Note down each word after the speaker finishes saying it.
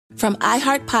From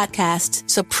iHeart Podcasts,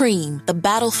 Supreme, The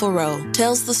Battle for Roe,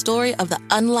 tells the story of the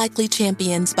unlikely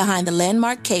champions behind the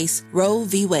landmark case Roe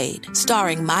v. Wade.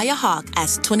 Starring Maya Hawke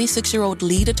as 26-year-old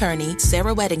lead attorney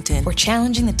Sarah Weddington. We're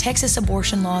challenging the Texas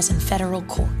abortion laws in federal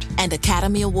court. And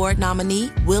Academy Award nominee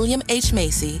William H.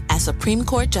 Macy as Supreme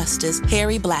Court Justice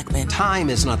Harry Blackmun. Time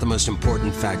is not the most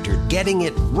important factor. Getting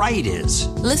it right is.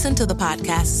 Listen to the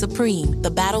podcast Supreme,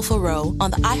 The Battle for Roe on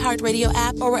the iHeartRadio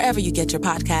app or wherever you get your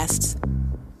podcasts.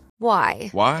 Why?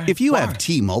 If you have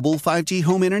T-Mobile 5G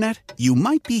home internet, you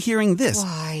might be hearing this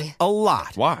a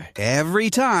lot. Why? Every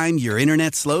time your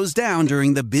internet slows down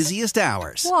during the busiest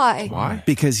hours. Why?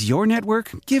 Because your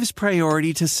network gives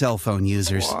priority to cell phone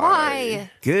users. Why?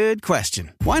 Good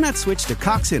question. Why not switch to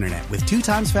Cox Internet with 2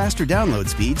 times faster download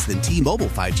speeds than T-Mobile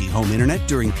 5G home internet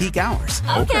during peak hours?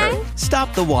 Okay.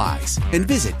 Stop the whys and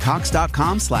visit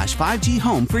cox.com/5G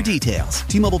home for details.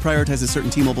 T-Mobile prioritizes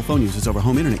certain T-Mobile phone users over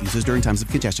home internet users during times of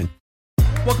congestion.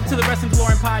 Welcome to the Wrestling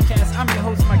Delorean Podcast. I'm your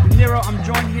host, Mike De Niro. I'm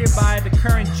joined here by the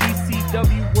current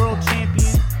GCW World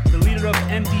Champion, the leader of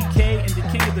MDK, and the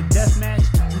king of the deathmatch.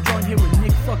 I'm joined here with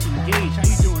Nick fucking Gage. How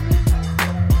you doing, man?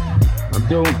 I'm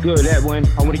doing good, Edwin.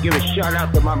 I want to give a shout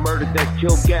out to my Murder Death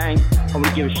Kill gang. I want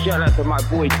to give a shout out to my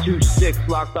boy 2-6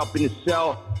 locked up in the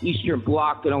cell, Eastern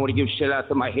Block, and I want to give a shout out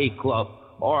to my hate club,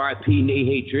 RIP Nate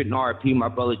Hatred, and RIP my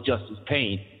brother Justice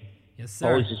Payne. Yes, sir.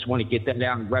 I always just want to get that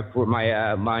out and rep for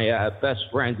my my best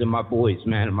friends and my boys,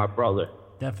 man, and my brother.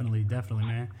 Definitely,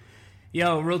 man.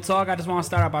 Yo, real talk, I just want to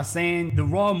start out by saying the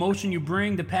raw emotion you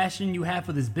bring, the passion you have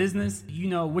for this business, you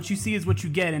know, what you see is what you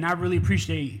get, and I really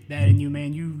appreciate that in you,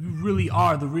 man. You really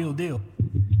are the real deal.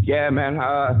 Yeah, man.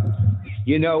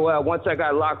 Once I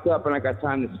got locked up and I got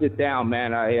time to sit down,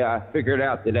 man, I figured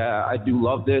out that I do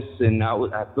love this, and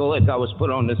I feel like I was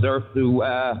put on this earth to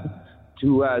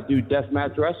do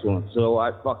deathmatch wrestling. So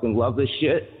I fucking love this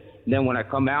shit. And then when I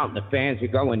come out and the fans are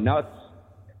going nuts,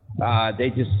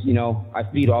 they just, I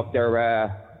feed off their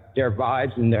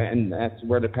vibes, and that's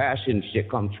where the passion shit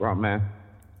comes from, man.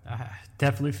 I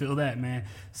definitely feel that, man.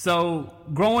 So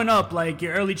growing up, like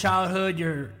your early childhood,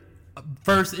 your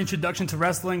first introduction to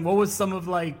wrestling, what was some of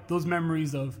like those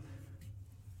memories of?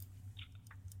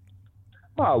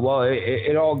 Oh, well,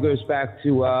 it all goes back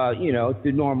to,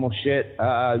 the normal shit,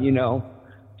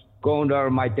 going to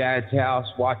my dad's house,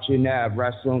 watching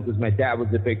wrestling, because my dad was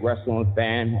a big wrestling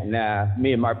fan, and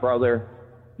me and my brother,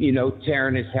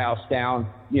 tearing his house down,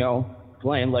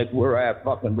 playing like we're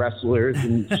fucking wrestlers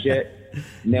and shit.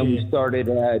 And then we started,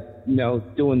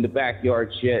 doing the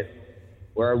backyard shit,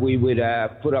 where we would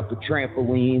put up a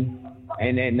trampoline,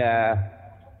 and then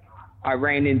I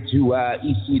ran into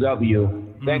ECW.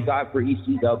 Thank God for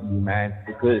ECW, man,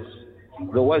 because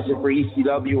if it wasn't for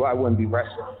ECW, I wouldn't be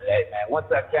wrestling today, man. Once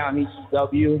I found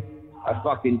ECW, I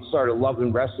fucking started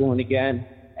loving wrestling again,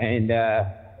 and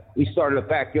we started a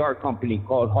backyard company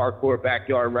called Hardcore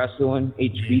Backyard Wrestling,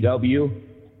 HBW,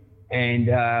 and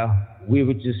we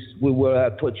would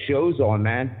put shows on,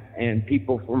 man, and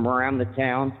people from around the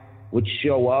town would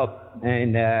show up,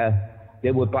 and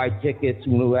they would buy tickets,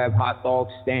 and we would have hot dog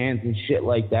stands and shit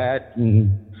like that, and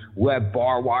we had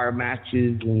bar wire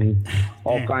matches and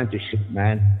all kinds of shit,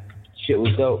 man. Shit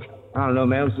was dope. I don't know,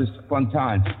 man. It was just a fun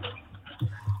time.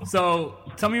 So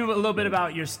tell me a little bit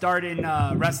about your start in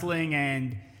wrestling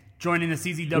and joining the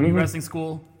CZW Wrestling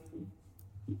School.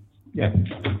 Yeah.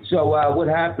 So what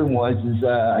happened was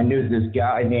I knew this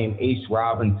guy named Ace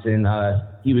Robinson.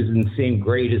 He was in the same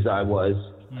grade as I was.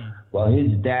 Well,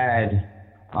 his dad,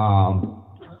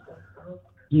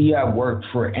 he worked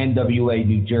for NWA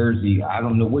New Jersey. I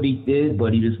don't know what he did,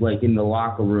 but he was like in the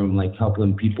locker room, like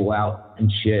helping people out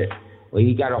and shit. Well,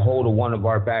 he got a hold of one of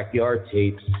our backyard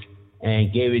tapes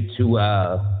and gave it to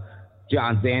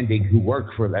John Zandig, who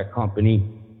worked for that company,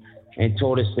 and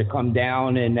told us to come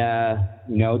down and,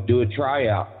 do a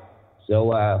tryout.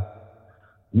 So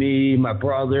me, my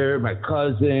brother, my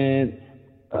cousin,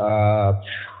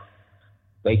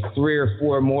 like 3 or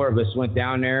 4 more of us went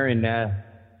down there, and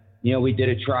we did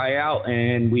a tryout,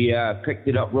 and we picked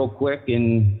it up real quick,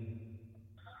 and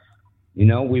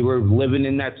we were living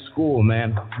in that school,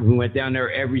 man. We went down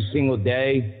there every single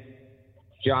day.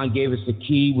 John gave us a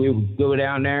key. We would go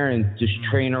down there and just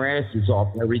train our asses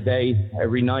off every day,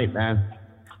 every night, man.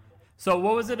 So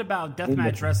what was it about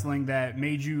deathmatch wrestling that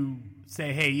made you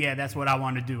say, hey, yeah, that's what I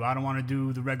want to do? I don't want to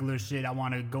do the regular shit. I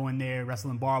want to go in there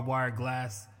wrestling barbed wire,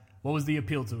 glass. What was the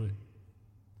appeal to it?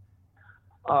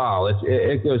 Oh,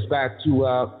 it goes back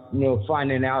to,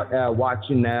 finding out,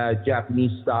 watching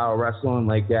Japanese style wrestling.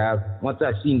 Like, once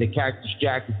I seen the Cactus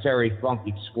Jack and Terry Funk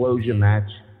Explosion match,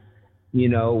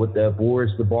 with the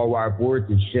boards, the barbed wire boards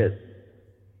and shit.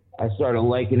 I started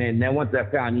liking it. And then once I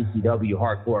found ECW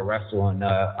hardcore wrestling,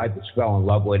 I just fell in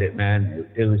love with it, man.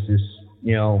 It was just,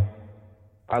 you know,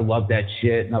 I love that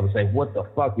shit. And I was like, what the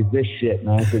fuck is this shit,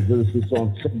 man? Because it was just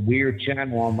on some weird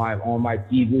channel on my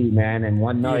TV, man. And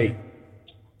one night,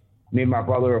 me and my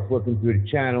brother were flipping through the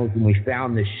channels and we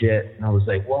found this shit. And I was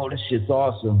like, whoa, this shit's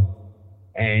awesome.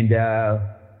 And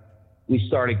we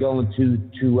started going to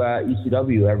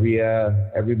ECW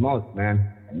every month,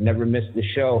 man. I never missed the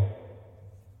show.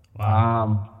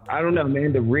 Wow. I don't know,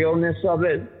 man, the realness of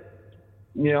it,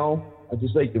 you know, I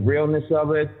just like the realness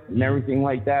of it and everything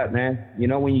like that, man. You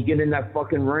know, when you get in that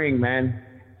fucking ring, man,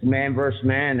 it's man versus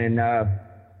man, and,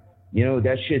 you know,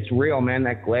 that shit's real, man.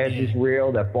 That glass is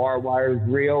real, that barbed wire is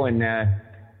real, and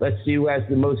let's see who has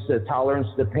the most tolerance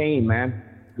to pain, man,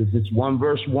 because it's 1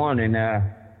 versus 1, and,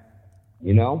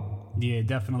 you know? Yeah,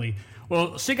 definitely.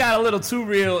 Well, shit got a little too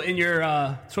real in your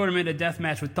tournament of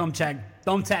deathmatch with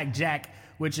Thumbtack Jack,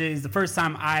 which is the first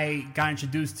time I got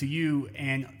introduced to you,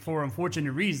 and for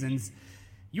unfortunate reasons,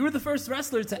 you were the first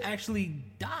wrestler to actually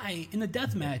die in a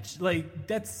death match. Like,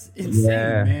 that's insane,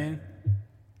 man.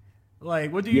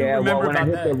 Like, what do you remember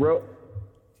about that?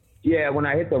 When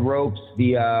I hit the ropes,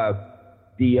 the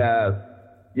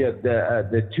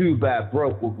tube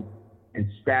broke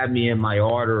and stabbed me in my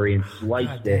artery and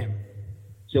sliced it.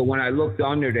 So when I looked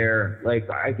under there, like,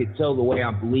 I could tell the way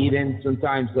I'm bleeding.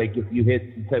 Sometimes, like, if you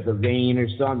hit some type of vein or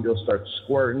something, you'll start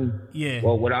squirting. Yeah.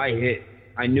 Well, what I hit,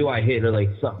 I knew I hit like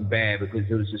something bad because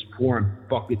it was just pouring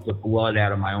buckets of blood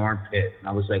out of my armpit. And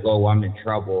I was like, oh, I'm in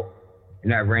trouble.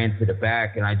 And I ran to the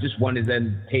back, and I just wanted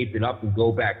them to tape it up and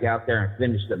go back out there and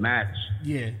finish the match.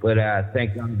 Yeah. But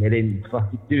thank God they didn't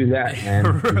fucking do that,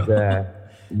 man.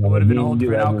 You know, would have been a whole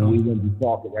different outcome. We wouldn't be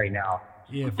talking right now.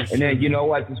 Yeah, for sure. And then, you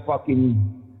know, I just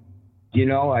fucking... You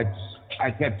know, I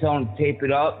kept telling him, tape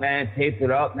it up, man.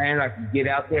 I could get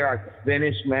out there, I could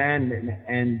finish, man.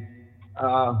 And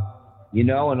you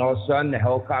know, and all of a sudden the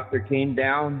helicopter came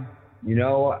down. You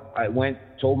know, I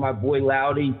told my boy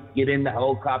Loudy, get in the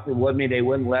helicopter with me. They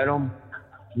wouldn't let him.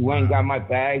 He went and got my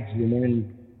bags. And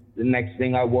then the next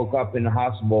thing I woke up in the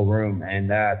hospital room, and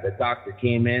the doctor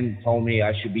came in and told me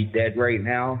I should be dead right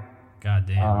now. God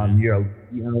damn, you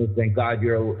know, thank God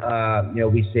you know,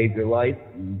 we saved your life.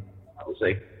 And I was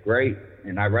like, great.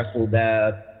 And I wrestled,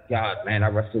 I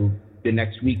wrestled the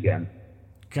next weekend.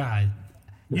 God.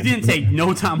 You didn't take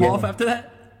no time off after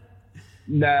that?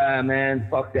 Nah, man,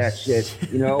 fuck that shit.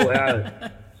 You know,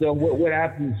 so what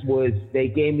happens was they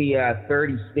gave me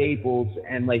 30 staples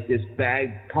and like this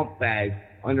pump bag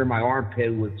under my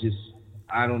armpit was just,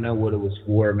 I don't know what it was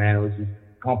for, man. It was just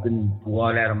pumping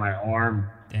blood out of my arm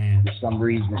for some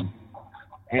reason.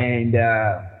 And,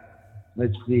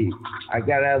 let's see. I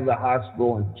got out of the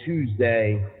hospital on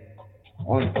Tuesday.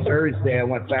 On Thursday, I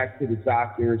went back to the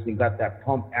doctors and got that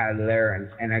pump out of there,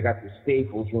 and I got the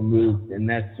staples removed. And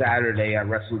that Saturday, I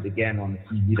wrestled again on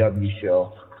the CZW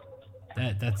show.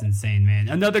 That's insane, man.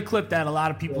 Another clip that a lot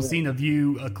of people seen of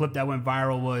you, a clip that went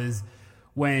viral, was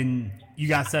when you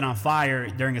got set on fire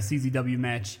during a CZW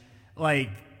match. Like,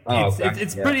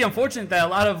 it's pretty unfortunate that a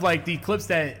lot of like the clips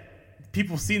that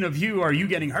people seen of you are you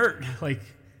getting hurt. Like.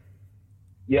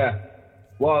 Yeah.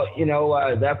 Well, you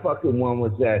know, that fucking one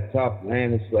was tough,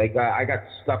 man. It's like I got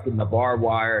stuck in the barbed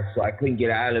wire, so I couldn't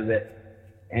get out of it.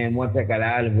 And once I got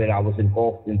out of it, I was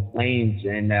engulfed in flames,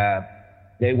 and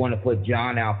they want to put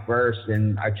John out first,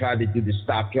 and I tried to do the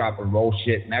stop, drop, and roll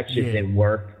shit, and that shit didn't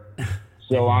work.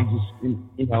 So I'm just,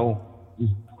 you know,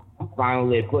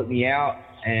 finally they put me out,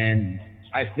 and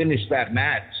I finished that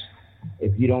match.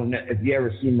 If you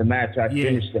ever seen the match, I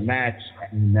finished the match,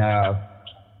 and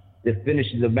the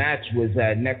finish of the match was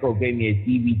Necro gave me a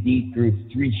DVD through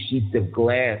 3 sheets of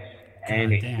glass,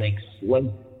 and it like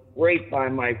went right by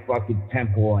my fucking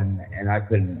temple, and I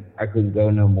couldn't go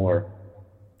no more.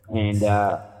 And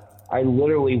I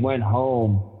literally went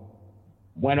home,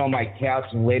 went on my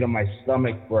couch and laid on my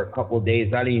stomach for a couple of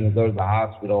days. I didn't even go to the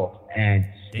hospital, and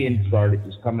skin started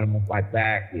just coming off my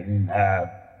back. And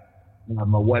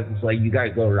my wife was like, "You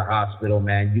gotta go to the hospital,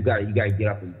 man. You gotta get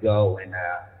up and go." And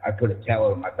I put a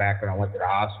towel on my back and I went to the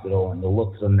hospital, and the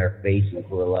looks on their faces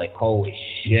were like, "Holy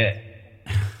shit!"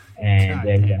 And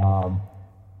then,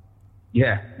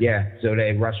 so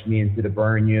they rushed me into the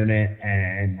burn unit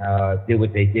and did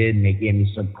what they did, and they gave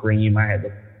me some cream I had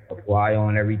to apply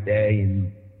on every day,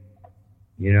 and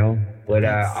you know. But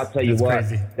I'll tell you what,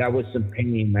 crazy. That was some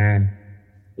pain, man.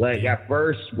 Like at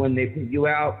first, when they put you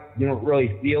out, you don't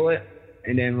really feel it,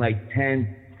 and then like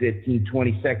 10, 15,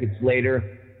 20 seconds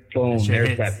later, boom,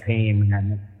 there's that pain,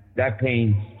 man. That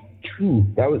pain,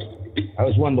 that was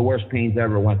one of the worst pains I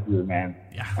ever went through, man.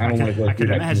 Yeah, I don't want to go through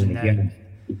that pain again.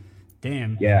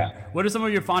 Damn. Yeah. What are some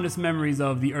of your fondest memories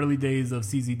of the early days of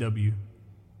CZW?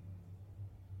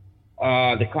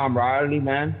 The camaraderie,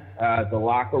 man. The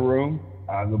locker room.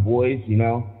 The boys, you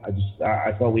know.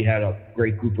 I thought we had a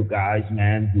great group of guys,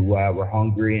 man, who were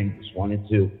hungry and just wanted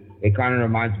to. It kind of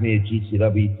reminds me of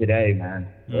GCW today, man,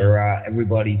 where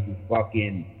everybody's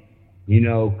fucking, you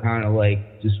know, kind of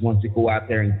like just wants to go out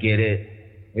there and get it.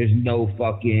 There's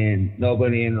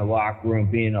nobody in the locker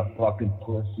room being a fucking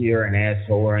pussy or an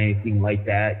asshole or anything like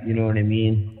that. You know what I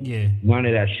mean? Yeah. None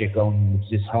of that shit going.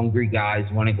 It's just hungry guys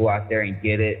want to go out there and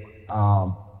get it.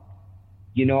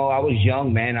 You know, I was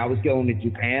young, man. I was going to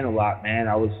Japan a lot, man.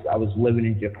 I was living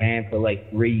in Japan for like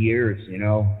 3 years, you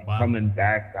know. Wow. Coming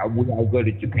back. I would go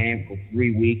to Japan for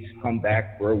 3 weeks, come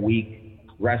back for a week,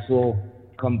 wrestle,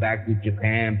 come back to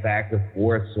Japan, back and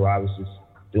forth. So I was just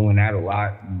doing that a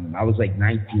lot. And I was like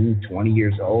 19, 20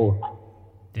 years old.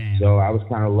 Damn. So I was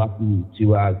kind of lucky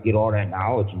to get all that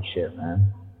knowledge and shit,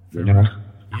 man. You know?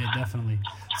 Yeah, definitely.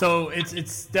 So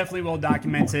it's definitely well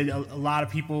documented. A lot of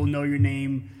people know your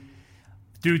name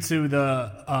due to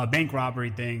the bank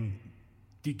robbery thing.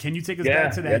 Can you take us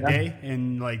back to that day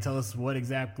and like tell us what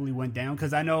exactly went down?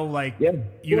 Because I know like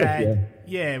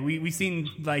we seen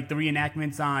like the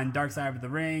reenactments on Dark Side of the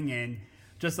Ring, and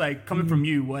just like coming from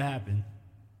you, what happened?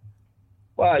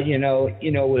 Well, you know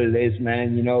what it is,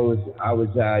 man. You know, I was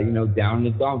down in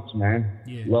the dumps, man.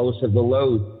 Yeah. Lowest of the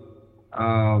lows.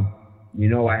 You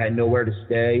know, I had nowhere to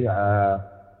stay.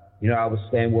 You know, I was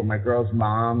staying with my girl's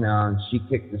mom, and she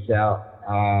kicked us out.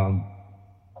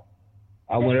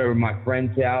 I went over to my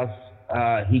friend's house.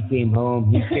 He came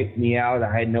home. He kicked me out.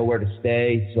 I had nowhere to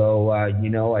stay. So, you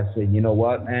know, I said, you know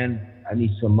what, man? I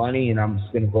need some money, and I'm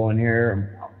just going to go in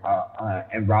here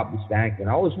and rob this bank. And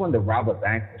I always wanted to rob a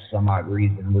bank for some odd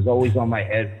reason. It was always on my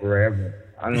head forever.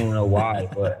 I don't know why,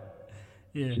 but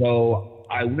yeah. So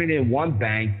I went in one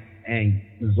bank and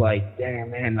was like,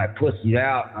 damn, man, I pussied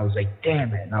out. I was like,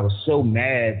 damn it. And I was so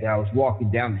mad that I was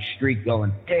walking down the street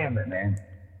going, damn it, man.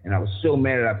 And I was so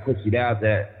mad that I pussied out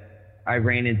that I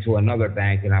ran into another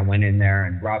bank, and I went in there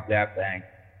and robbed that bank.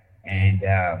 And,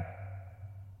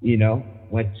 you know,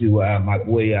 went to my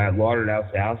boy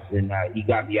Lauderdale's house, and he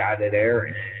got me out of there.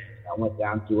 And I went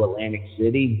down to Atlantic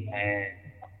City and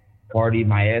partied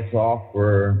my ass off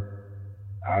for,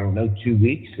 I don't know, 2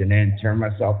 weeks, and then turned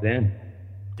myself in.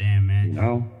 Damn, man. You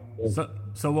know?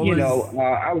 So what you was... know,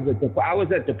 I was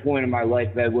at the point in my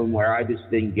life, Edwin, where I just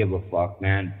didn't give a fuck,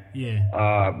 man.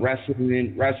 Yeah.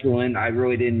 Wrestling, I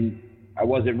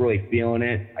wasn't really feeling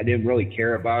it. I didn't really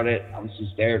care about it. I was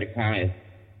just there to kind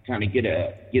of get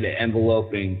an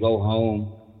envelope and go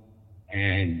home,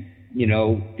 and, you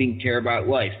know, didn't care about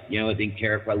life. You know, didn't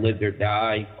care if I lived or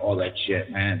die, all that shit,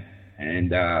 man.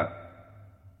 And,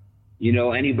 you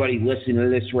know, anybody listening to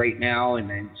this right now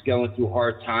and it's going through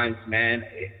hard times, man,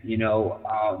 you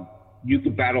know, you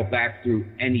could battle back through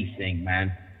anything,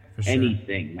 man. Sure.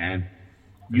 Anything, man.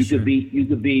 You could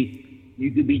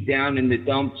be down in the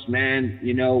dumps, man,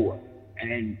 you know,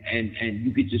 and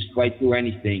you could just fight through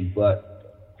anything,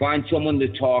 but find someone to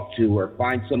talk to, or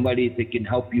find somebody that can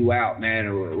help you out, man,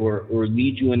 or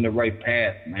lead you in the right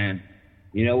path, man.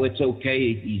 You know, it's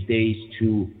okay these days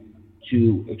to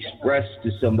express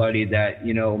to somebody that,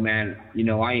 you know, man, you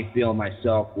know, I ain't feeling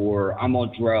myself, or I'm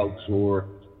on drugs, or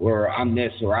I'm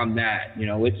this or I'm that. You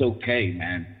know, it's okay,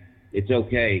 man. It's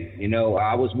okay. You know,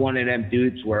 I was one of them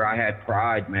dudes where I had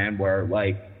pride, man, where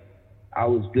like I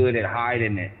was good at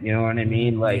hiding it. You know what I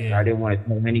mean? Like, I didn't want to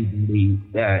tell anybody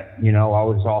that, you know, I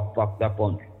was all fucked up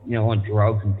on, you know, on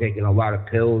drugs and taking a lot of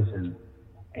pills and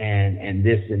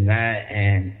this and that.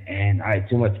 And I had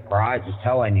too much pride to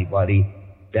tell anybody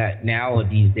that. Now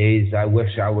these days, I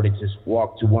wish I would have just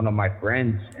walked to one of my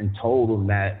friends and told them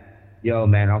that, yo,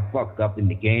 man, I'm fucked up in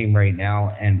the game right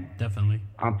now. And definitely,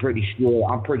 I'm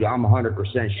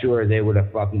 100% sure they would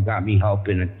have fucking got me help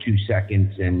in 2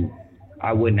 seconds, and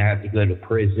I wouldn't have to go to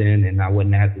prison, and I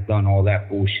wouldn't have to done all that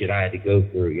bullshit I had to go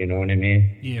through. You know what I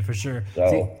mean? Yeah, for sure. So,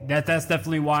 see, that's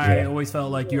definitely why I always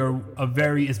felt like you're a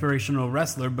very inspirational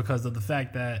wrestler, because of the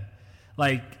fact that,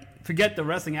 like, forget the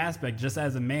wrestling aspect, just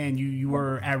as a man, you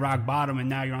were at rock bottom, and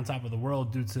now you're on top of the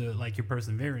world due to like your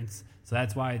perseverance. So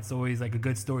that's why it's always like a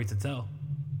good story to tell.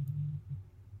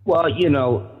 Well, you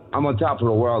know, I'm on top of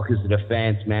the world because of the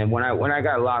fans, man. When I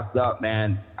got locked up,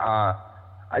 man, I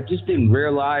just didn't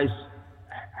realize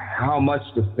how much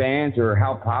the fans, or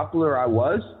how popular I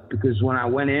was, because when I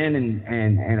went in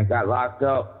and I got locked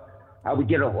up, I would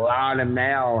get a lot of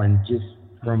mail, and just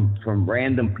from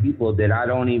random people that I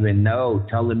don't even know,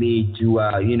 telling me to,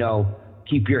 you know,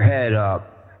 keep your head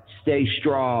up, stay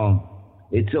strong.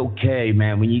 It's okay,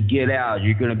 man. When you get out,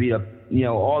 you're gonna be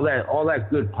all that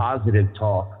good positive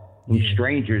talk from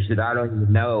strangers that I don't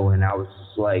even know. And I was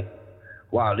just like,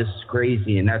 wow, this is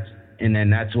crazy. And then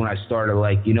that's when I started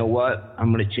like, you know what?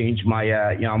 I'm going to change my,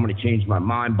 I'm going to change my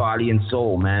mind, body, and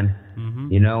soul, man.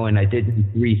 And I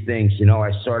did 3 things.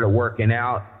 I started working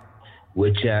out,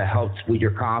 which helps with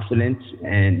your confidence,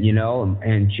 and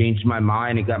and changed my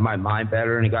mind. It got my mind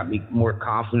better, and it got me more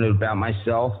confident about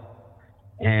myself.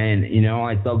 And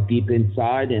I dug deep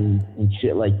inside and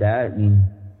shit like that, and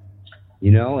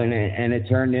and it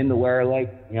turned into where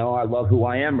I love who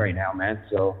I am right now, man.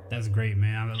 So that's great,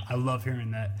 man. I love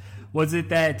hearing that. Was it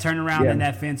that turnaround and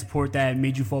that fan support that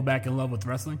made you fall back in love with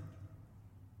wrestling?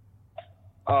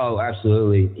 Oh,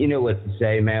 absolutely. You know what to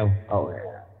say, man. Oh,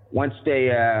 yeah. Once they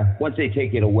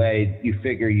take it away, you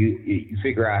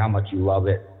figure out how much you love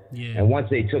it. Yeah. And once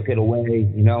they took it away,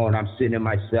 and I'm sitting in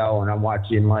my cell and I'm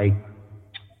watching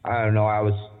I don't know, I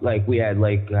was we had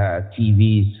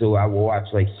TVs, so I would watch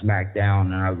SmackDown,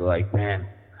 and I was like, man,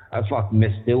 I fucking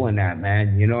miss doing that,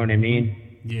 man. You know what I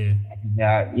mean? Yeah.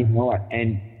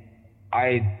 And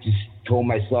I just told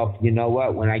myself, you know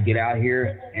what, when I get out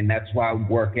here, and that's why I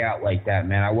work out like that,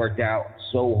 man. I worked out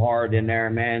so hard in there,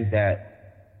 man, that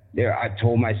I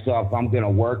told myself I'm going to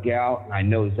work out, and I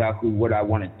know exactly what I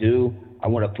want to do. I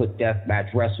want to put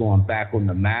deathmatch wrestling back on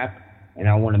the map, and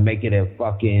I want to make it a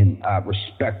fucking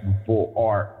respectful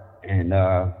art. And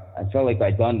I felt like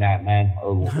I done that, man,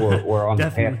 or on the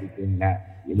path of doing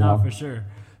that. No, for sure.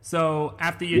 So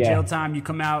after your jail time, you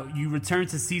come out, you return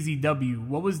to CZW.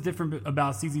 What was different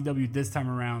about CZW this time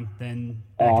around than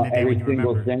back in the day when you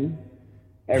remember?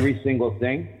 Every single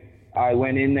thing. I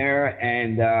went in there,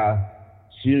 and as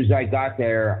soon as I got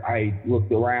there, I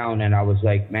looked around and I was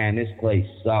like, man, this place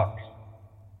sucks.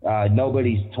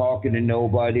 Nobody's talking to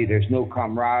nobody. There's no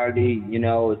camaraderie.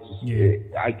 It's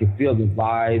just, I could feel the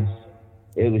vibes.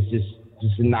 It was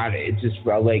it just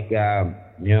felt like,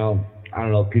 I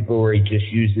don't know, people were just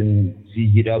using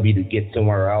CZW to get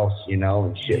somewhere else,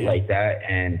 and shit like that.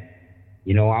 And,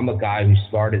 I'm a guy who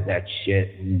started that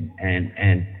shit,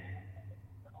 and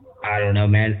I don't know,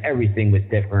 man, everything was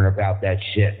different about that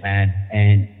shit, man.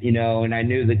 And, and I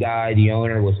knew the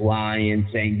owner was lying,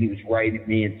 saying he was writing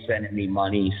me and sending me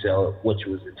money, which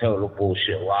was a total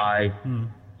bullshit lie.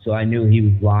 So I knew he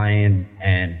was lying.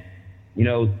 And,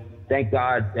 thank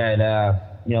God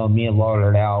that, me and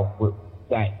Lauderdale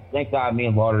Thank God me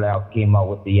and Lauderdale came up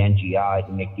with the NGI,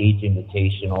 the Gage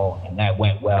Invitational, and that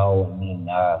went well. And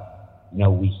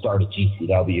then, we started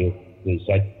GCW, because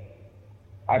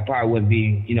I probably wouldn't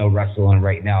be, wrestling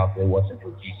right now if it wasn't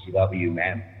for GCW,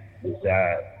 man. Because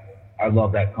I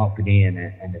love that company, and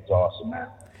it's awesome, man.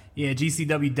 Yeah,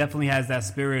 GCW definitely has that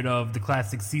spirit of the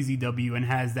classic CZW and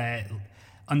has that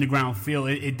underground feel.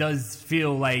 It does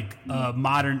feel like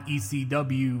modern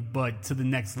ECW, but to the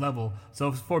next level.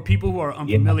 So for people who are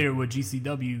unfamiliar with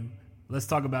GCW, let's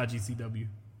talk about GCW.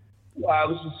 Well, I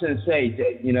was just going to say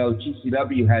that,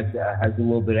 GCW has a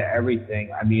little bit of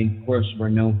everything. I mean, of course, we're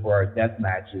known for our death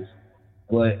matches,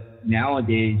 but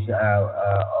nowadays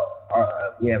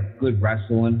we have good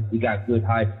wrestling. We got good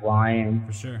high flying.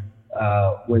 For sure.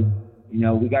 We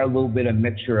got a little bit of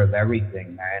mixture of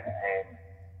everything, man. And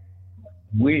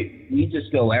we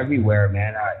just go everywhere,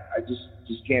 man. I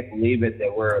just can't believe it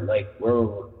that we're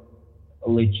a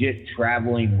legit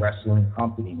traveling wrestling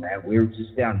company, man. We were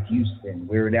just down Houston.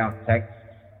 We were down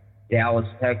Dallas,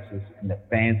 Texas, and the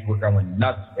fans were going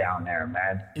nuts down there,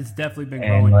 man. It's definitely been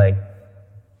growing.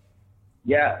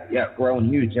 And growing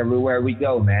huge everywhere we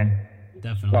go, man.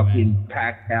 Definitely, fucking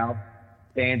packed house.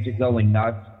 Fans are going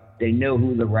nuts. They know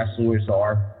who the wrestlers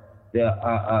are.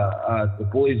 The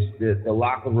boys, the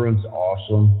locker room's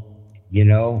awesome,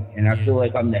 and I feel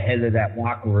like I'm the head of that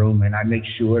locker room, and I make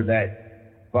sure that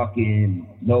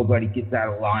fucking nobody gets out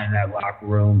of line in that locker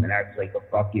room and acts like a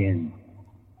fucking,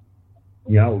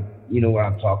 you know what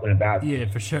I'm talking about. Yeah,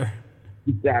 for sure.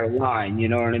 Gets out of line, you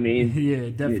know what I mean? Yeah,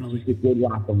 definitely. It's just a good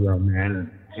locker room,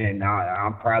 man, and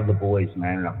I'm proud of the boys,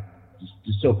 man. I'm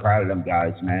just so proud of them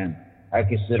guys, man. I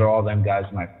consider all them guys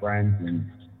my friends, and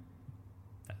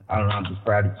I don't know, I'm just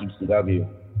proud of GCW.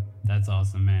 That's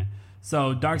awesome, man.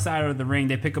 So Dark Side of the Ring,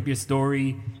 they pick up your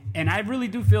story, and I really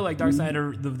do feel like Dark Side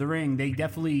of the Ring, they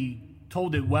definitely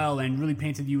told it well and really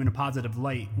painted you in a positive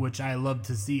light, which I love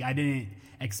to see. I didn't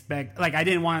expect, I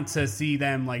didn't want to see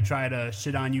them try to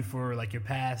shit on you for your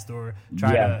past or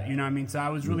try to, you know what I mean? So I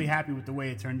was really happy with the way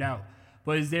it turned out.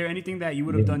 But is there anything that you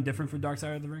would have done different for Dark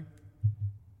Side of the Ring?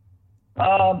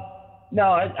 No,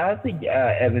 I think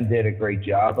Evan did a great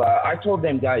job. I told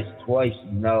them guys twice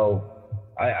no.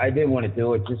 I didn't want to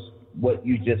do it just what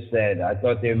you just said. I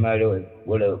thought they might have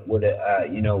would have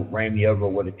ran me over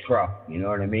with a truck. You know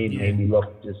what I mean? Made me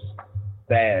look just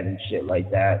bad and shit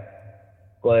like that.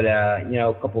 But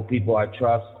a couple people I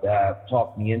trust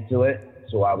talked me into it,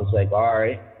 so I was like, all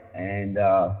right. And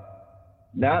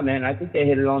nah, man, I think they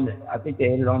hit it on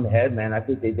the head, man. I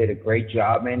think they did a great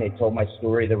job, man. They told my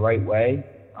story the right way.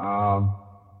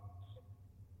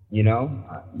 No,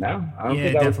 I don't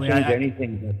think I would change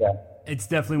anything with that. It's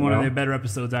definitely one of their better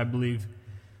episodes, I believe.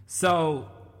 So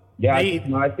yeah,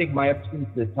 I think my episode's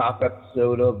the top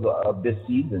episode of this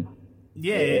season.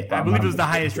 Yeah, I believe it was the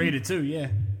highest rated too. Yeah.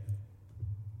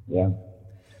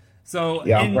 So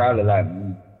yeah, I'm proud of that,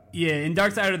 man. Yeah, in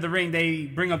Dark Side of the Ring, they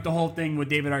bring up the whole thing with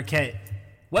David Arquette.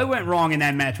 What went wrong in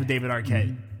that match with David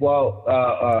Arquette? Well,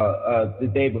 the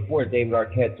day before, David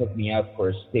Arquette took me out for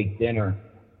a steak dinner,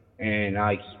 and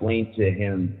I explained to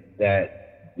him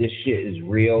that this shit is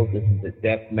real. This is a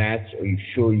death match. Are you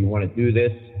sure you want to do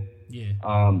this? Yeah.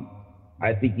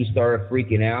 I think he started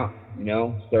freaking out,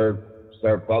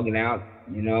 started bugging out,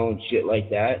 and shit like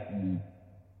that. And,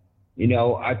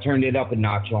 I turned it up a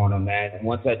notch on him, man. And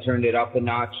once I turned it up a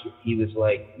notch, he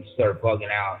started bugging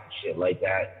out and shit like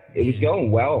that. It was going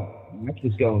well. The match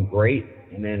was going great.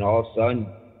 And then all of a sudden,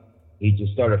 he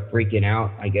just started freaking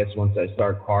out, I guess, once I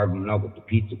started carving up with the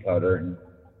pizza cutter.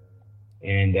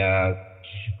 And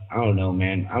I don't know,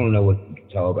 man. I don't know what you can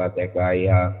tell about that guy.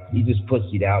 He just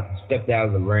pussied out, stepped out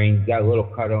of the ring, got a little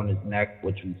cut on his neck,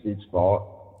 which was his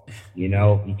fault. He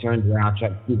turns around, tried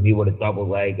to shoot me with a double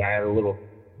leg. I had a little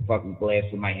fucking glass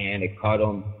in my hand. It cut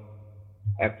him.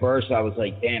 At first, I was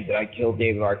like, damn, did I kill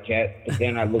David Arquette? But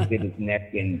then I looked at his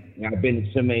neck, and I've been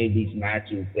in so many of these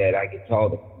matches that I could tell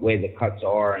the way the cuts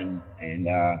are, and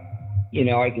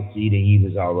I could see that he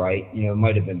was all right. It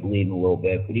might have been bleeding a little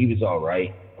bit, but he was all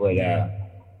right. But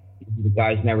the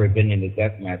guy's never been in a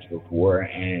death match before,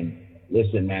 and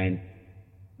listen, man,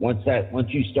 once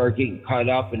you start getting cut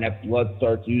up and that blood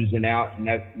starts oozing out, and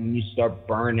when you start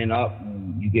burning up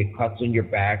and you get cuts on your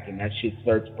back and that shit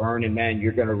starts burning, man,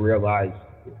 you're gonna realize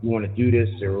if you want to do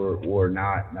this or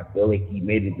not. And I feel like he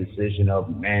made a decision of,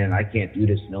 man, I can't do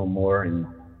this no more, and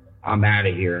I'm out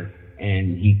of here.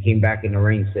 And he came back in the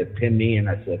ring and said, pin me, and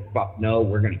I said, fuck no,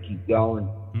 we're gonna keep going.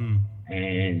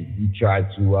 And he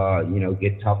tried to,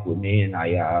 get tough with me, and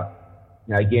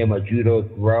I gave him a judo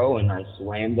throw, and I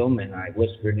slammed him, and I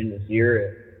whispered in his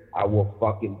ear, I will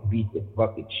fucking beat the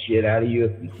fucking shit out of you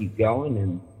if you keep going.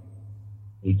 And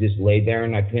he just laid there,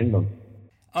 and I pinned him.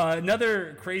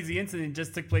 Another crazy incident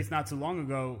just took place not too long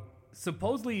ago.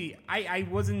 Supposedly, I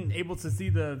wasn't able to see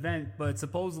the event, but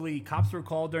supposedly cops were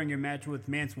called during your match with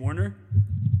Mance Warner.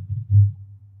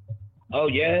 Oh,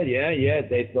 yeah.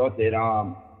 They thought that,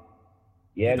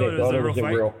 they thought it was a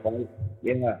real fight.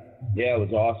 Yeah, it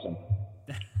was awesome.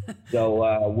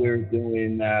 So we're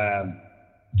doing,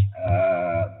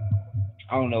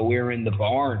 we were in the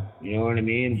barn, you know what I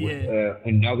mean? Yeah.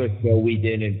 Another show we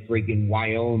did in freaking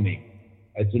Wyoming.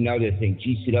 That's another thing.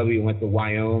 GCW went to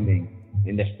Wyoming,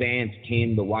 and the fans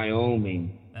came to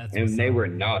Wyoming, and they were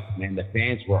nuts, man. The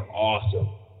fans were awesome.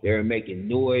 They were making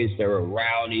noise. They were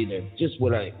rowdy. They're just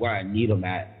what I need them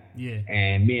at. Yeah.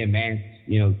 And me and Mance,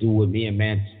 do what me and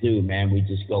Mance do, man. We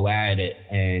just go at it.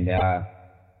 And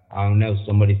I don't know,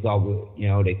 somebody thought,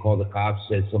 they called the cops,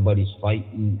 said somebody's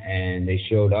fighting, and they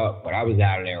showed up. But I was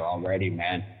out of there already,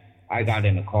 man. I got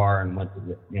in the car and went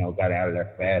to got out of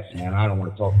there fast, man. I don't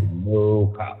want to talk to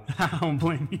no cops. I don't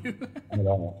blame you. At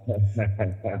all.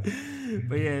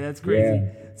 But yeah, that's crazy.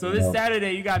 Yeah, so this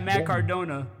Saturday, you got Matt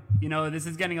Cardona. This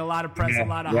is getting a lot of press, a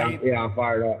lot of hype. Yeah, I'm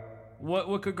fired up.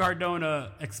 What could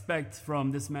Cardona expect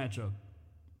from this matchup?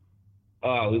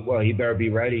 Oh, well, he better be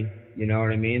ready. You know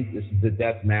what I mean? This is a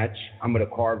death match. I'm going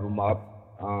to carve him up.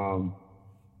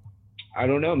 I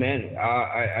don't know, man.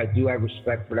 I do have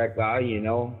respect for that guy,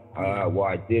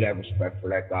 I did have respect for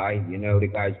that guy. The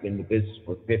guy's been in the business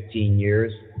for 15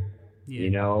 years.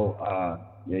 Yeah.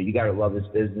 You got to love his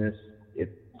business.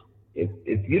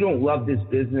 If you don't love this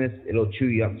business, it'll chew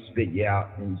you up and spit you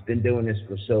out. And he's been doing this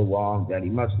for so long that he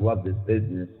must love this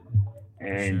business.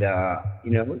 And,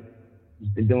 he's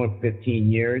been doing it for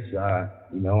 15 years. I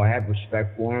have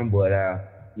respect for him, but,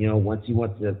 once he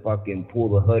wants to fucking pull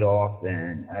the hood off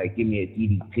and give me a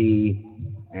DDT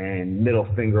and middle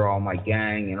finger on my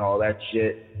gang and all that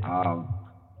shit,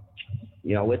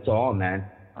 it's all, man.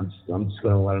 I'm just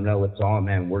gonna let him know it's all,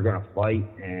 man. We're gonna fight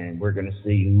and we're gonna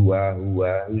see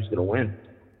who's gonna win.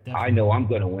 Definitely. I know I'm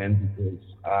gonna win because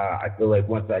I feel like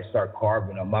once I start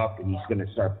carving him up and he's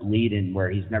gonna start bleeding where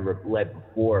he's never bled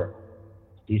before,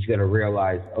 he's gonna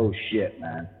realize, oh shit,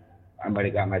 man, I might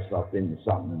have got myself into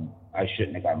something I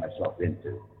shouldn't have got myself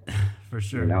into. For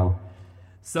sure. You know?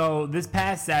 So this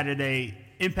past Saturday,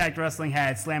 Impact Wrestling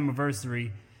had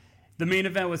Slammiversary. The main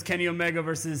event was Kenny Omega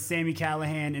versus Sami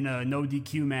Callihan in a no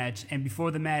DQ match. And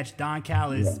before the match, Don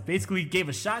Callis basically gave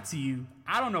a shot to you.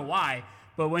 I don't know why,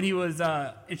 but when he was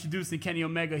introducing Kenny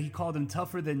Omega, he called him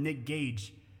tougher than Nick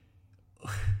Gage.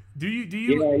 Do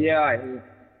you? Yeah.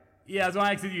 Yeah, I was going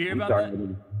to ask, did you hear about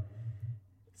that?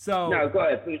 So no, go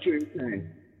ahead. Finish what you're saying.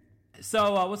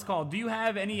 So what's it called? Do you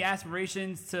have any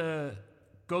aspirations to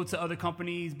go to other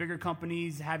companies, bigger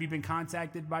companies? Have you been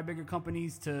contacted by bigger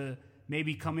companies to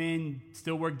maybe come in,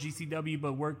 still work GCW,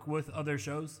 but work with other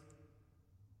shows?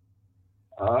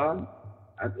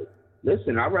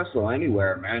 Listen, I wrestle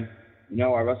anywhere, man. You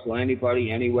know, I wrestle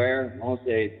anybody, anywhere. As long as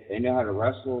they know how to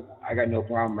wrestle, I got no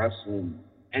problem wrestling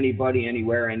anybody,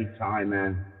 anywhere, anytime,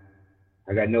 man.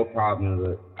 I got no problem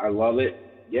with it. I love it.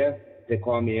 Yeah, they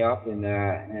call me up and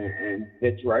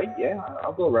fits right. Yeah,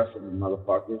 I'll go wrestle them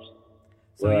motherfuckers.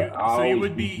 So you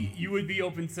would be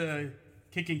open to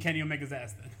kicking Kenny Omega's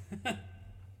ass then?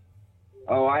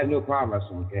 Oh, I have no problem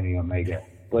wrestling Kenny Omega,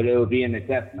 but it would be in a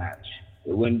death match.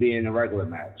 It wouldn't be in a regular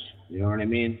match. You know what I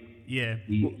mean? Yeah.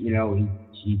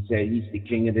 He said he's the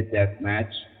king of the death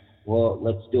match. Well,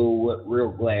 let's do it with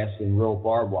real glass and real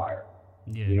barbed wire.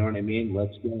 Yeah. You know what I mean?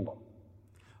 Let's go.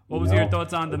 What was your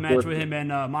thoughts on the match with him and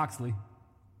Moxley?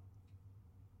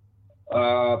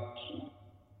 I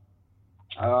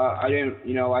didn't,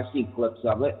 I seen clips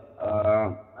of it.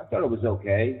 I thought it was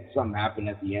okay. Something happened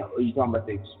at the end. Are you talking about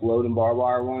the exploding barbed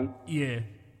wire one? Yeah.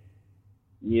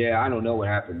 Yeah, I don't know what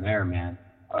happened there, man.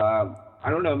 I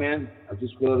don't know, man. I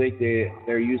just feel like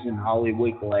they're using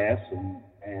Hollywood glass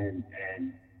and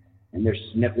they're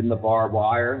snipping the barbed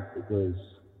wire because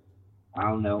I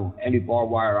don't know, any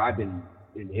barbed wire I've been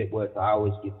hit with, I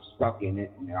always get stuck in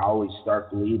it and I always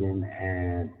start bleeding,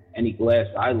 and any glass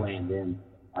I land in,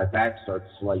 my back starts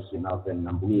slicing up and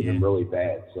I'm bleeding really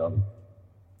bad. So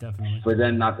definitely, for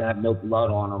them not to have no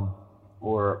blood on them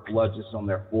or blood just on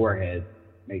their forehead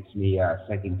makes me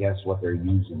second guess what they're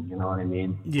using. You know what I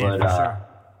mean? Yeah, but, for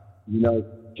sure.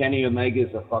 Kenny Omega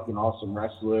is a fucking awesome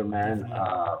wrestler, man.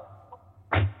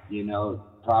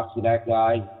 Props to that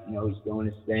guy. He's doing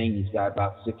his thing. He's got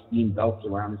about 16 belts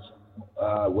around his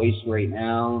waist right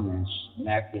now, and his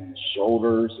neck and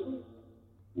shoulders and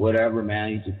whatever,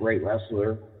 man. He's a great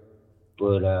wrestler.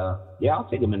 But, I'll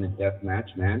take him in a death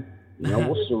match, man.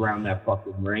 We'll surround that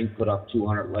fucking ring, put up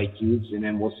 200 light cubes, and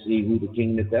then we'll see who the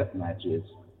king of the death match is.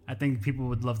 I think people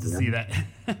would love to see that.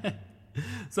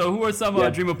 So who are some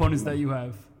dream opponents that you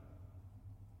have?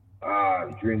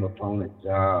 Dream opponents.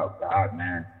 Oh, God,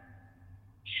 man.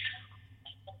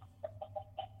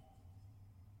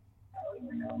 I don't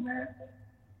even know, man.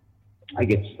 I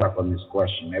get stuck on this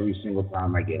question every single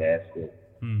time I get asked it.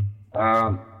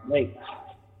 God,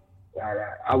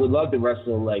 I would love to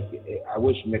wrestle, I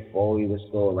wish Mick Foley was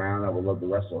still around. I would love to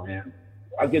wrestle him.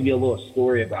 I'll give you a little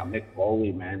story about Mick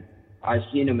Foley, man. I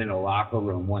seen him in a locker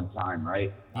room one time,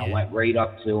 right? Yeah. I went right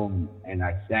up to him and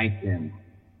I thanked him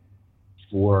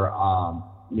for,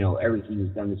 everything he's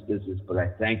done in this business, but I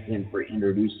thanked him for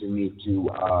introducing me to,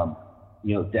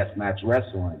 deathmatch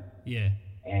wrestling. Yeah.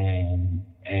 And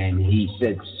he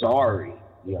said sorry.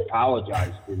 He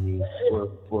apologized to me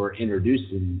for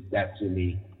introducing that to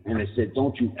me. And I said,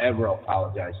 don't you ever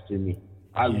apologize to me.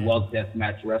 I love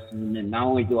deathmatch wrestling, and not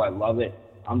only do I love it,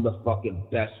 I'm the fucking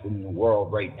best in the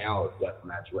world right now at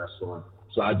deathmatch wrestling.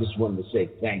 So I just wanted to say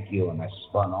thank you, and I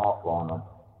spun off on him.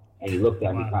 And he looked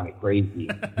at me kind of crazy.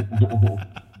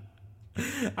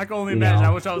 I can only imagine.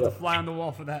 I wish I was the fly on the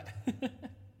wall for that.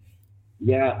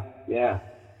 Yeah.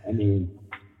 I mean,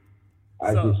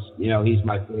 he's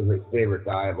my favorite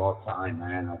guy of all time,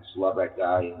 man. I just love that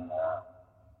guy, and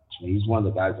he's one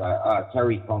of the guys.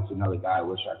 Terry Funk's another guy I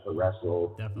wish I could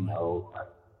wrestle. Definitely.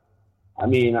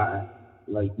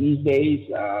 These days,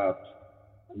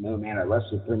 man, I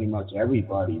wrestle pretty much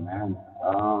everybody, man.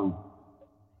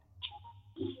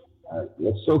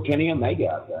 Let's throw Kenny Omega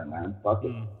out there, man. Fuck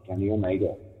it. Kenny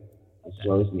Omega. Let's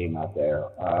throw his name out there.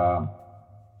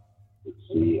 Let's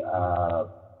see.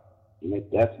 In a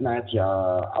death match,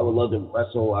 I would love to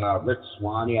wrestle Rich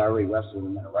Swanee. I already wrestled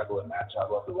him in a regular match. I'd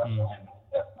love to wrestle him in a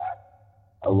death match.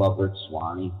 I love Rich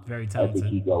Swanee. Very talented. I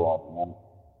think he'd go off, man.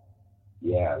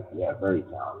 Yeah, very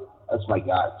talented. That's my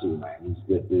guy too, man. He's a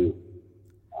good dude.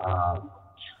 I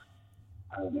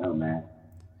don't know, man.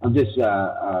 I'm just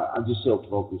so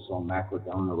focused on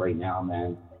Macradona right now,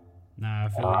 man. Nah, I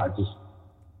feel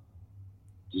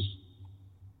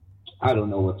I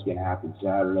don't know what's gonna happen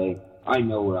Saturday. I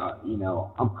know,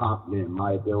 I'm confident in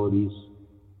my abilities.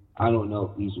 I don't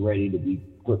know if he's ready to be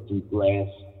put through glass.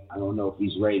 I don't know if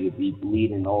he's ready to be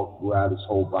bleeding all throughout his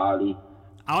whole body.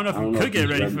 I don't know if he could get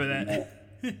ready for that.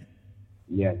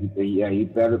 Yeah, he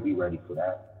better be ready for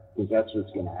that, because that's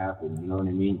what's going to happen, you know what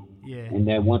I mean? Yeah. And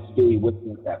then once Stewie whips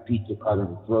up that pizza cutter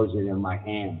and throws it in my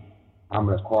hand, I'm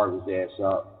going to carve his ass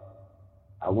up.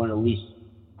 I want to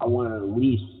at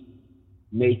least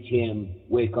make him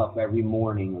wake up every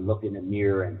morning and look in the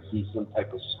mirror and see some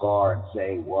type of scar and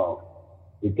say,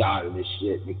 well, the god of this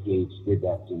shit, Nick Gage, did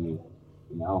that to me,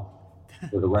 you know,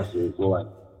 for the rest of his life.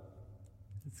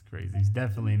 It's crazy. It's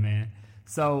definitely, man.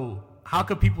 So how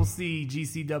could people see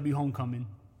GCW Homecoming?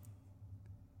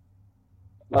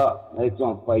 It's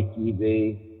on Fight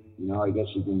TV. You know, I guess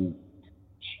you can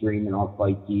stream it on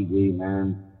Fight TV,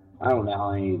 man. I don't know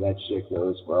how any of that shit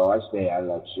goes, bro. I stay out of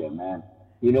that shit, man.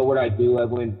 You know what I do,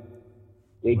 Edwin?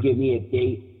 They give me a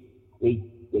date.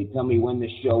 They tell me when to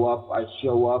show up. I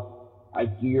show up. I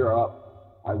gear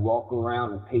up. I walk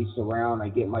around and pace around. I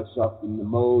get myself in the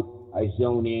mode. I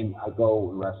zone in. I go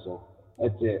and wrestle.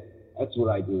 That's it. That's what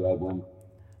I do, Edwin.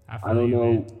 I don't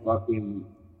know fucking,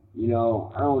 you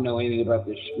know, I don't know anything about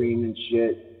the streaming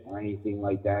shit or anything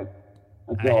like that.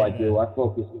 That's all I do. I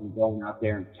focus on going out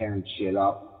there and tearing shit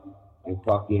up and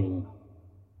fucking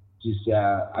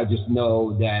I just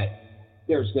know that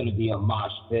there's going to be a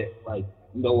mosh pit like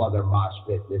no other mosh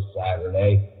pit this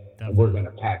Saturday. And we're going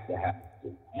to pack the house.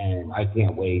 And I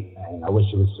can't wait. And I wish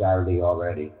it was Saturday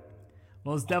already.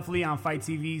 Well, it's definitely on Fight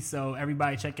TV, so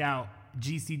everybody check out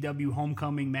GCW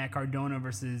Homecoming, Matt Cardona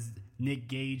versus Nick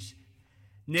Gage.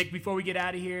 Nick, before we get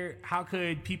out of here, how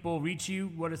could people reach you?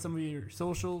 What are some of your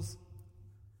socials?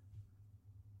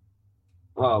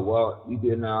 Oh, well, you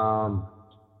can,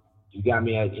 you got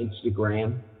me at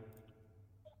Instagram.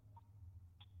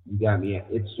 You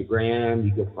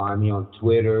can find me on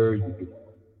Twitter. You can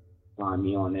find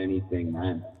me on anything,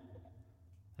 man.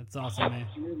 That's awesome, man.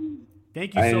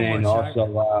 Thank you so much. And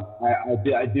also,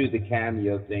 I do the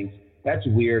cameo things. That's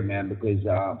weird, man, because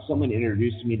someone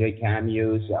introduced me to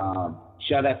cameos.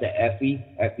 Shout out to Effie.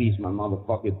 Effie's my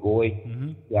motherfucking boy.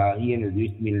 Mm-hmm. He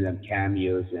introduced me to them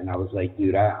cameos, and I was like,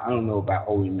 dude, I don't know about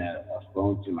holding a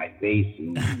phone to my face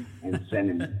and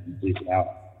sending this out.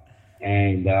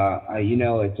 And, you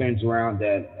know, it turns around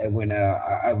that when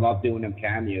I love doing them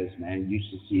cameos, man. You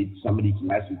should see some of these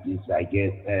messages I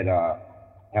get that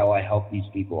how I help these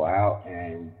people out,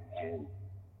 and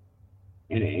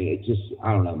it just,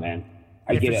 I don't know, man.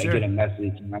 I get a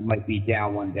message, and I might be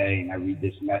down one day, and I read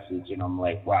this message, and I'm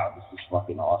like, wow, this is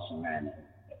fucking awesome, man.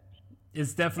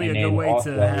 It's definitely a good way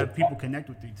to have people connect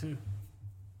with you, too.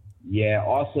 Yeah,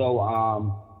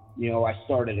 also, you know, I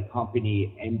started a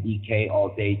company,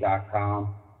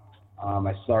 mdkallday.com.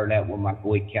 I started that with my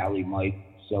boy Cali Mike,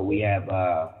 so we have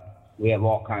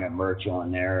all kind of merch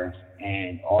on there.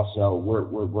 And also,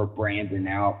 we're branding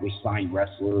out. We signed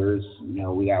wrestlers. You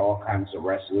know, we got all kinds of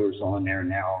wrestlers on there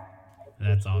now.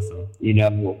 That's awesome. You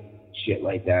know, shit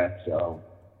like that. So,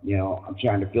 you know, I'm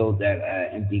trying to build that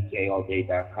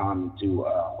mdkallday.com into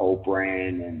a whole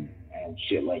brand and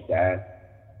shit like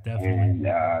that. Definitely.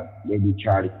 And maybe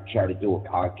try to do a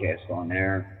podcast on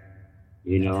there.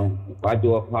 You know, if I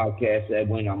do a podcast,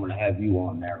 Edwin, I'm gonna have you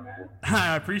on there, man.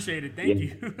 I appreciate it. Thank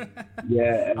you.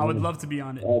 Yeah, I would love to be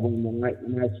on it. Edwin,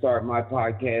 when I start my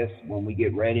podcast, when we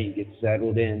get ready and get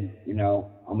settled in, you know,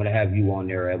 I'm gonna have you on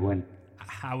there, Edwin.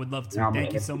 I would love to.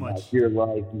 Thank you so much. Your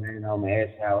life, man. I'm gonna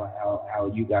ask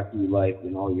how you got through life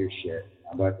and all your shit.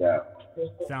 How about that?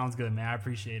 Sounds good, man. I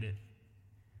appreciate it.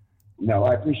 No,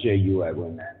 I appreciate you,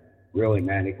 Edwin, man. Really,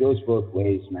 man. It goes both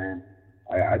ways, man.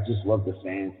 I just love the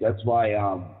fans. That's why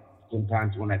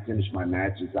sometimes when I finish my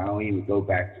matches, I don't even go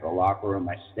back to the locker room.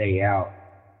 I stay out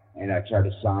and I try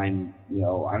to sign, you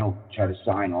know, I don't try to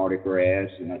sign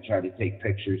autographs, and I try to take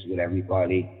pictures with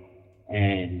everybody.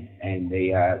 And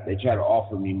they try to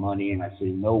offer me money, and I say,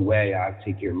 no way, I'll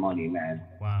take your money, man.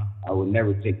 Wow. I would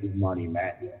never take your money,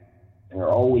 man. There are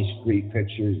always free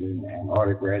pictures and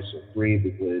autographs are free,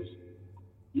 because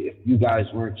if you guys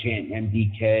weren't chanting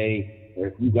MDK, or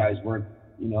if you guys weren't,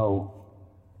 you know,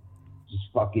 just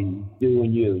fucking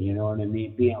doing you know what I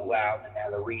mean? Being loud in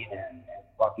that arena and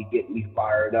fucking getting me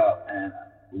fired up, and,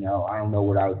 you know, I don't know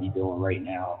what I would be doing right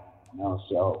now, you know,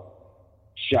 so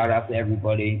shout out to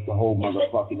everybody, the whole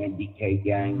motherfucking MDK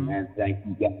gang, man. Thank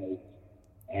you guys.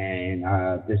 And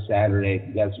this Saturday, if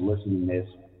you guys are listening to this,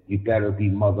 you better be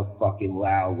motherfucking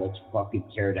loud. Let's fucking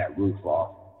tear that roof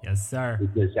off. Yes, sir.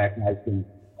 Because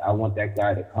I want that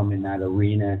guy to come in that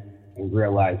arena and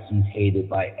realize he's hated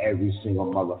by every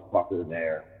single motherfucker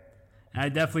there. I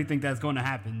definitely think that's going to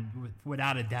happen,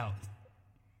 without a doubt.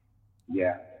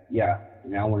 Yeah. You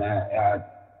know, when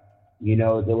You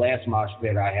know, the last mosh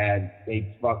pit I had,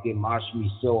 they fucking moshed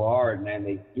me so hard, man.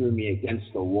 They threw me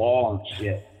against the wall and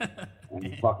shit. And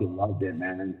I fucking loved it,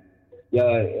 man. Yeah,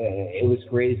 it was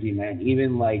crazy, man.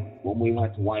 Even like when we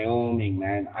went to Wyoming,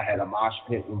 man, I had a mosh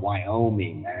pit in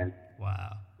Wyoming, man.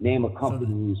 Wow. Name of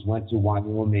companies went to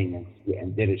Wyoming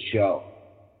and did a show.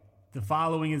 The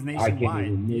following is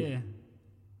nationwide.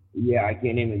 Yeah, I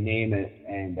can't even name it.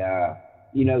 And,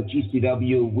 you know,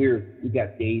 GCW, we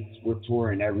got dates. We're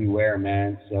touring everywhere,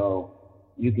 man. So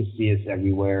you can see us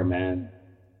everywhere, man.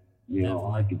 You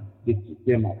know, I could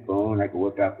get my phone. I could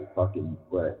whip out the fucking,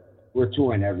 but we're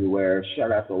touring everywhere.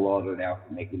 Shout out to Lauderdale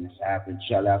for making this happen.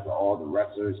 Shout out to all the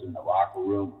wrestlers in the locker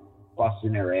room,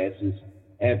 busting their asses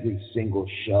every single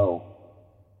show.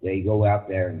 They go out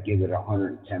there and give it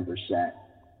 110%.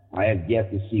 I have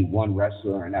yet to see one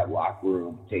wrestler in that locker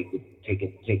room take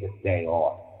a day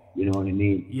off. You know what I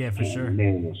mean? Yeah, for sure.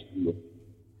 Man,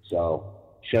 so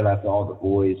shout out to all the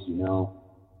boys, you know.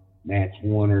 Matt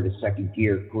Warner, the Second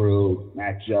Gear crew,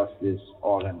 Matt Justice,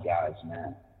 all them guys,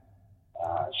 man.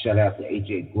 Shout out to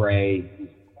AJ Gray.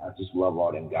 I just love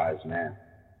all them guys, man.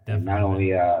 Definitely. And not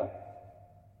only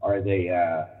are they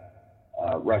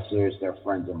wrestlers, they're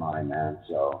friends of mine, man.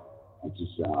 So I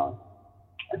just,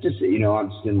 you know, I'm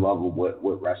just in love with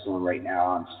wrestling right now.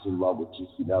 I'm just in love with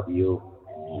GCW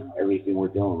and everything we're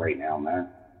doing right now, man.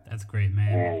 That's great,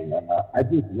 man. And I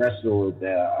just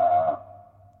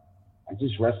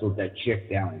wrestled that chick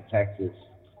down in Texas,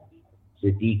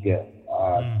 Sadika.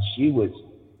 She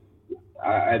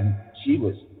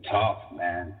was tough,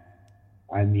 man.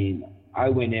 I mean, I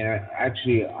went in.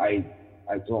 Actually, I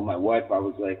told my wife, I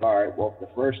was like, all right, well,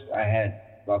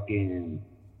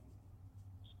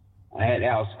 I had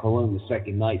Alice Colon the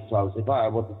second night, so I was like, all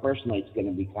right, well, the first night's going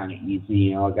to be kind of easy.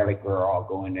 You know, I got a girl, I'll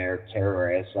go in there, tear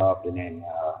her ass up, and then,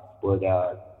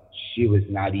 she was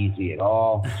not easy at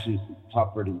all. She was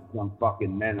tougher than some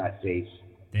fucking men I faced.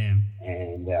 Damn.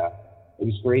 And it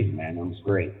was crazy, man. It was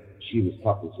great. She was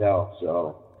tough as hell,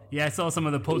 so. Yeah, I saw some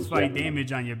of the post-fight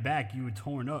damage on your back. You were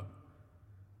torn up.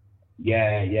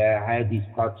 Yeah. I had these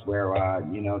cuts where,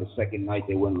 you know, the second night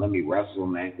they wouldn't let me wrestle,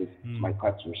 man, because my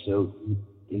cuts were so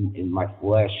in my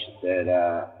flesh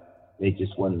that they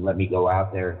just wouldn't let me go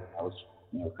out there. I was,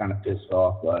 you know, kind of pissed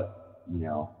off, but, you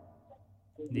know,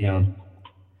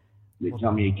 they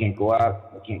tell me you can't go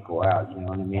out, I can't go out, you know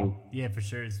what I mean? Yeah, for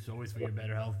sure. It's always for your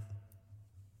better health.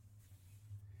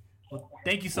 Well,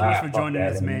 thank you so much for joining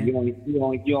us, man. You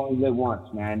only live once,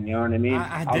 man, you know what I mean?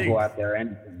 I'll go out there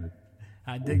anything.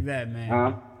 I dig that,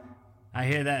 man. I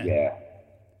hear that. Yeah.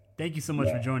 Thank you so much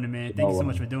for joining, man. Thank you so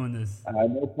much for doing this.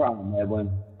 No problem,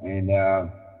 Edwin. And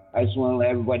I just want to let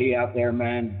everybody out there,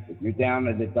 man, if you're down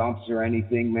in the dumps or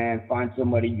anything, man, find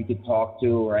somebody you could talk to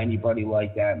or anybody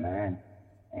like that, man.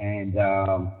 And,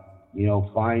 you know,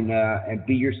 find and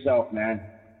be yourself, man.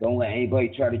 Don't let anybody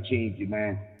try to change you,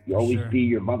 man. You always be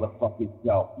your motherfucking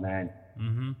self, man.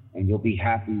 Mm-hmm. And you'll be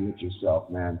happy with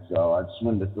yourself, man. So I just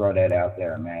wanted to throw that out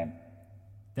there, man.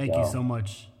 Thank you so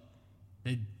much.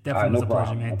 It definitely was a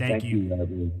pleasure, man. Thank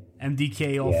you.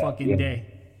 MDK all fucking day.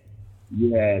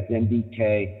 Yeah, it's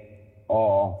MDK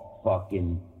all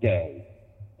fucking day.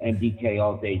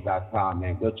 MDKallday.com,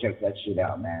 man. Go check that shit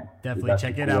out, man. Definitely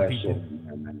check it out, people.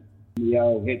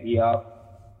 Hit me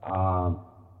up.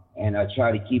 And I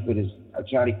try to keep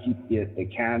the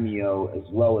cameo as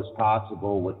low as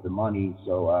possible with the money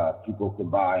so people can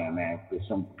buy them, man. Because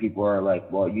some people are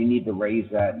like, well, you need to raise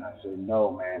that. And I said, no,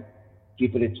 man.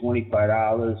 Keep it at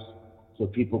 $25 so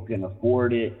people can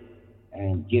afford it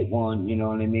and get one, you know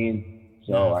what I mean?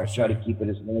 So I try to keep it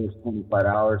as low as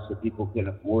 $25 so people can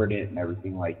afford it and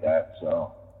everything like that.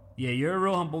 So yeah, you're a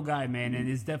real humble guy, man, and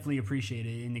it's definitely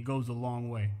appreciated, and it goes a long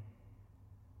way.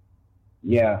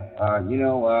 Yeah, I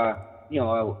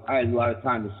had a lot of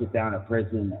time to sit down in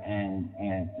prison and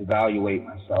evaluate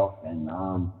myself, and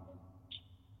I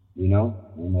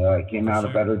came out a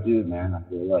better dude, man. I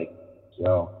feel like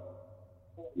so.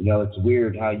 You know, it's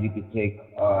weird how you could take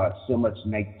so much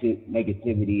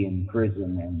negativity in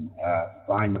prison and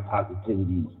find the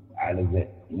positivity out of it.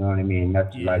 You know what I mean?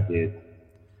 That's what I did.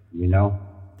 You know?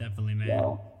 Definitely, man.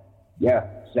 So, yeah,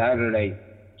 Saturday,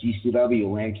 GCW,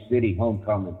 Atlantic City,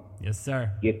 homecoming. Yes,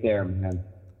 sir. Get there, man.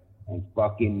 And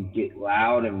fucking get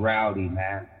loud and rowdy,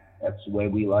 man. That's the way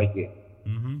we like it.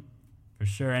 Mm-hmm. For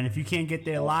sure. And if you can't get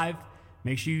there live,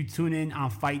 make sure you tune in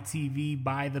on Fight TV,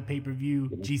 buy the pay-per-view,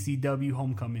 GCW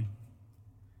Homecoming.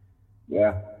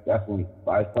 Yeah, definitely.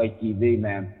 Buy Fight TV,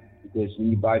 man. Because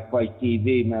when you buy Fight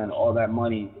TV, man, all that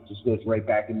money just goes right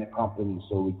back in the company.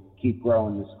 So we keep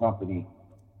growing this company.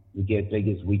 We get big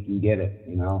as we can get it,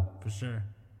 you know? For sure.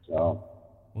 So.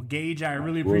 Well, Gage, I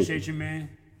really appreciate you, man.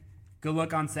 Good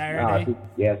luck on Saturday.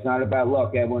 It's not about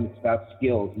luck, Edwin. It's about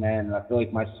skills, man. And I feel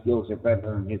like my skills are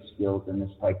better than his skills in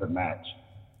this type of match.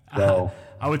 So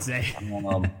I would say.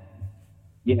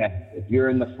 If you're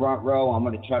in the front row, I'm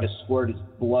going to try to squirt his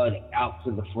blood out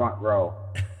to the front row.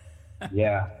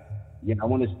 Yeah, I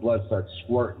want his blood start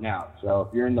squirting out. So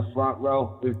if you're in the front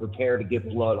row, be prepared to get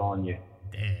blood on you.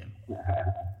 Damn.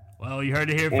 Well, you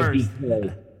heard it here first.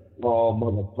 All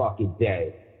motherfucking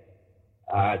day.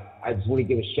 I just want to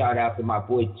give a shout out to my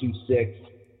boy 26.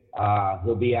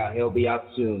 He'll be out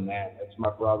soon, man. That's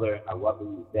my brother. I love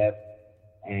him to death,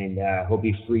 and he'll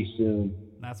be free soon.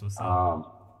 That's what's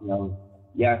up. And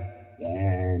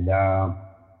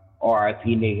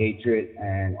R.I.P. Nate Hatred,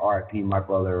 and R.I.P. my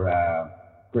brother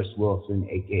Chris Wilson,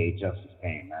 aka Justice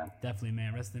Payne, man. Definitely,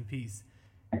 man. Rest in peace.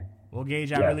 Well,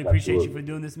 Gage, I really appreciate you for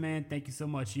doing this, man. Thank you so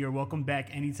much. You're welcome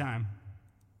back anytime.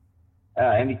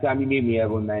 Anytime you need me,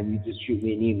 Edwin, man, you just shoot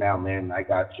me an email, man. I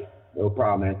got you. No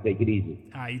problem, man. Take it easy.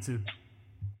 All right, you too.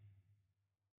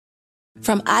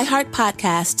 From iHeart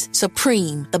Podcasts,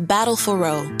 Supreme, The Battle for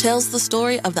Roe, tells the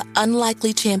story of the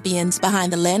unlikely champions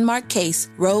behind the landmark case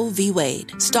Roe v.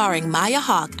 Wade, starring Maya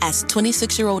Hawke as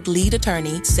 26-year-old lead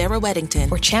attorney Sarah Weddington.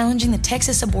 We're challenging the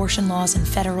Texas abortion laws in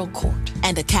federal court.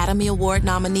 And Academy Award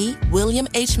nominee William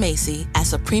H. Macy as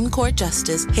Supreme Court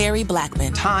Justice Harry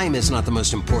Blackmun. Time is not the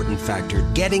most important factor.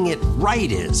 Getting it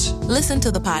right is. Listen to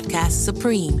the podcast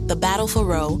Supreme, The Battle for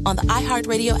Roe on the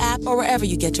iHeartRadio app or wherever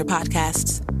you get your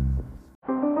podcasts.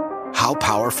 How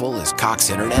powerful is Cox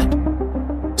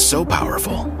Internet? So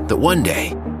powerful that one day,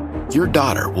 your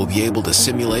daughter will be able to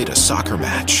simulate a soccer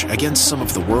match against some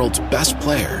of the world's best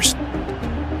players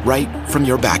right from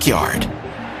your backyard.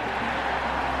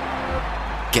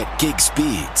 Get gig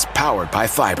speeds powered by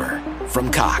fiber from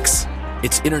Cox.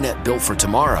 It's internet built for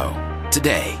tomorrow,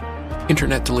 today.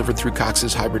 Internet delivered through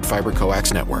Cox's hybrid fiber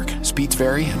coax network. Speeds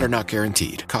vary and are not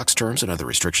guaranteed. Cox terms and other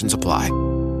restrictions apply.